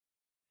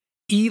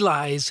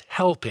Eli's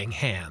Helping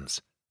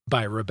Hands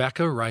by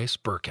Rebecca Rice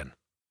Birkin.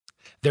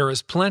 There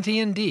is plenty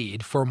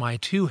indeed for my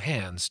two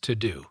hands to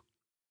do.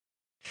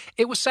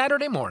 It was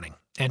Saturday morning,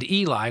 and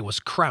Eli was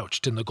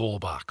crouched in the goal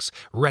box,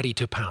 ready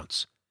to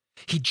pounce.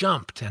 He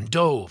jumped and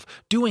dove,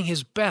 doing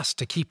his best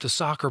to keep the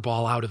soccer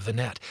ball out of the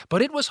net,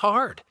 but it was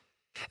hard.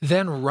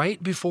 Then,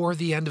 right before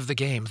the end of the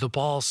game, the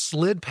ball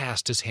slid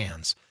past his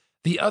hands.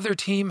 The other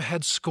team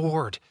had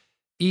scored.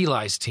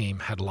 Eli's team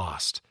had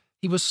lost.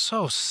 He was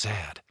so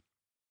sad.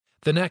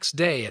 The next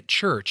day at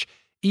church,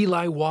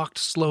 Eli walked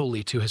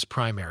slowly to his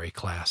primary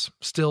class,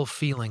 still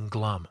feeling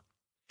glum.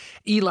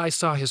 Eli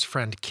saw his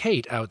friend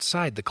Kate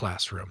outside the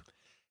classroom.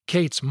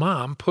 Kate's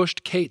mom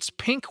pushed Kate's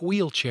pink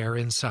wheelchair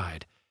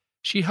inside.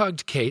 She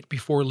hugged Kate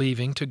before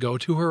leaving to go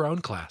to her own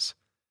class.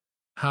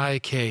 "Hi,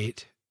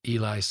 Kate,"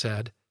 Eli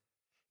said.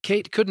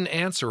 Kate couldn't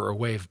answer or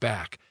wave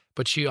back,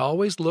 but she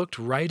always looked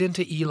right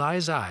into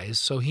Eli's eyes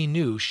so he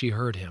knew she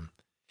heard him.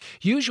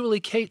 Usually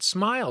Kate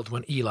smiled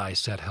when Eli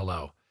said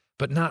hello,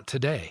 but not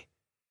today.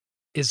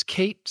 Is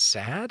Kate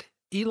sad?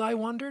 Eli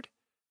wondered.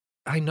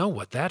 I know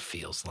what that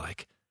feels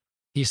like.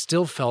 He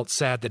still felt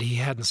sad that he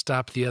hadn't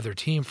stopped the other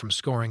team from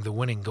scoring the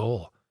winning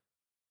goal.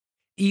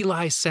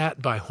 Eli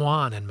sat by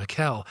Juan and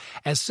Mikel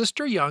as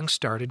Sister Young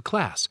started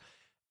class.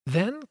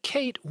 Then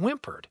Kate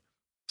whimpered.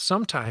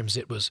 Sometimes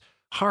it was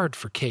hard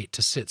for Kate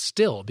to sit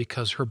still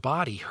because her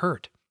body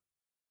hurt.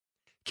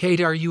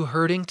 "Kate, are you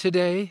hurting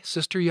today?"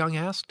 Sister Young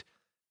asked.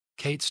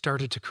 Kate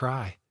started to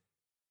cry.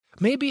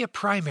 "Maybe a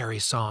primary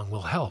song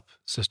will help,"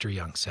 Sister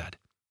Young said.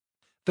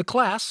 The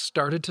class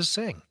started to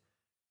sing.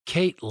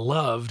 Kate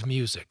loved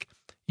music.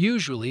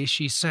 Usually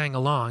she sang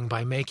along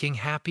by making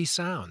happy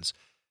sounds,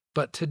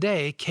 but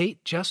today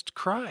Kate just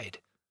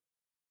cried.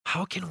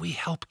 How can we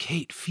help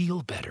Kate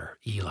feel better?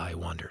 Eli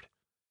wondered.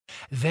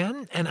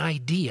 Then an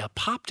idea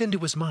popped into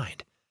his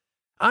mind.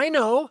 "I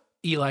know,"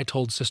 Eli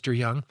told Sister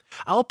Young.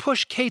 "I'll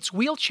push Kate's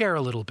wheelchair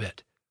a little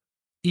bit."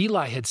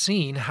 Eli had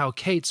seen how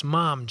Kate's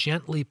mom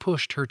gently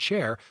pushed her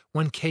chair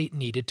when Kate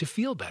needed to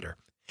feel better.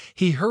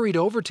 He hurried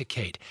over to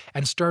Kate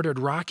and started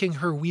rocking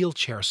her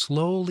wheelchair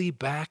slowly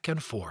back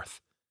and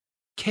forth.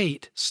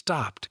 Kate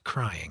stopped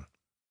crying.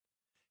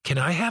 "Can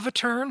I have a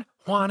turn?"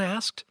 Juan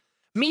asked.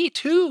 "Me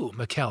too,"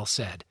 Mikel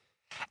said.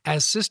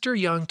 As Sister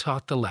Young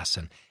taught the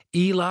lesson,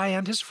 Eli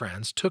and his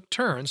friends took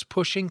turns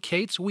pushing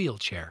Kate's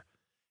wheelchair.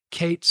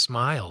 Kate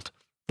smiled.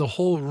 The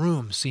whole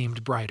room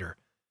seemed brighter.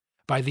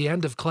 By the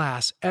end of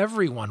class,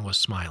 everyone was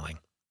smiling.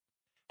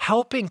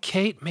 "Helping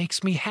Kate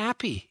makes me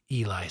happy,"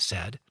 Eli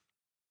said.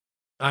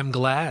 "I'm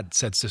glad,"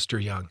 said Sister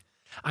Young.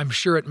 "I'm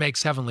sure it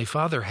makes Heavenly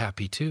Father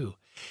happy too.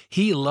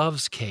 He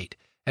loves Kate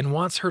and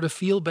wants her to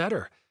feel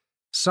better.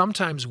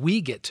 Sometimes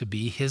we get to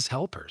be his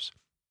helpers."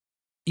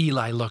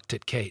 Eli looked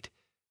at Kate.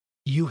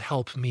 "You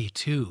help me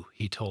too,"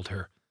 he told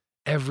her,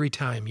 "every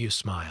time you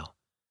smile."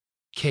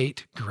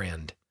 Kate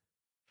grinned.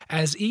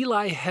 As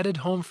Eli headed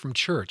home from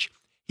church,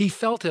 he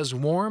felt as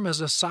warm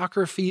as a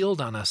soccer field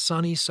on a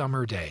sunny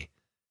summer day.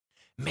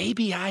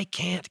 Maybe I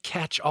can't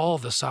catch all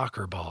the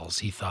soccer balls,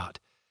 he thought,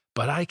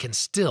 but I can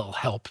still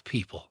help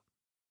people.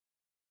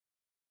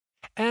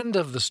 End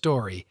of the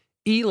story,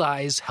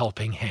 Eli's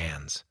Helping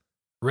Hands.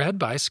 Read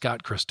by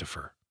Scott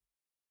Christopher.